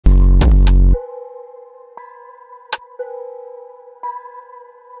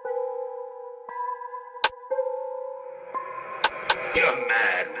You're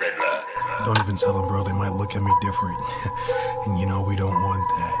mad, Riddler. Don't even tell them, bro. They might look at me different. And you know we don't want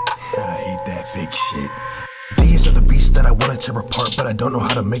that. I hate that fake shit. These are the beats that I wanna tear apart, but I don't know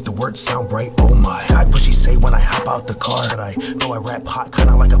how to make the words sound right. Oh my God, what she say when I hop out the car? But I know I rap hot,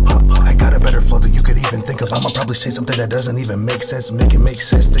 kinda like a pop pop. I got a better flow than you could even think of. I'ma probably say something that doesn't even make sense. Make it make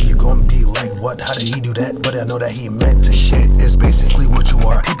sense, then you gon' be like, what? How did he do that? But I know that he meant to. Shit is basically what you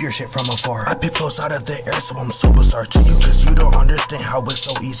are. I peep your shit from afar. I peep close out of the air, so I'm so bizarre to you, cause you don't understand how it's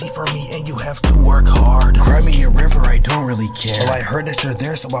so easy for me and you have to work hard. Cry me a river, I don't really care. Well, I heard that you're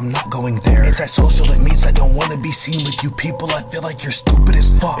there, so I'm not going there. Antisocial, it means I don't wanna be seen with you people. I feel like you're stupid as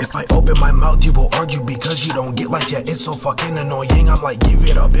fuck. If I open my mouth, you will argue because you don't get like that. It's so fucking annoying. I'm like, give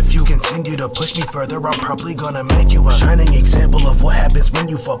it up. If you continue to push me further, I'm probably gonna make you a shining example of what happens when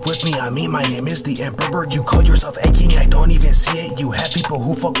you fuck with me. I mean, my name is the Emperor. You call yourself a king, I don't even see it. You have people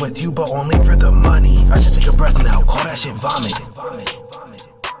who fuck with you, but only for the money. I should take a breath now. Call that shit vomit.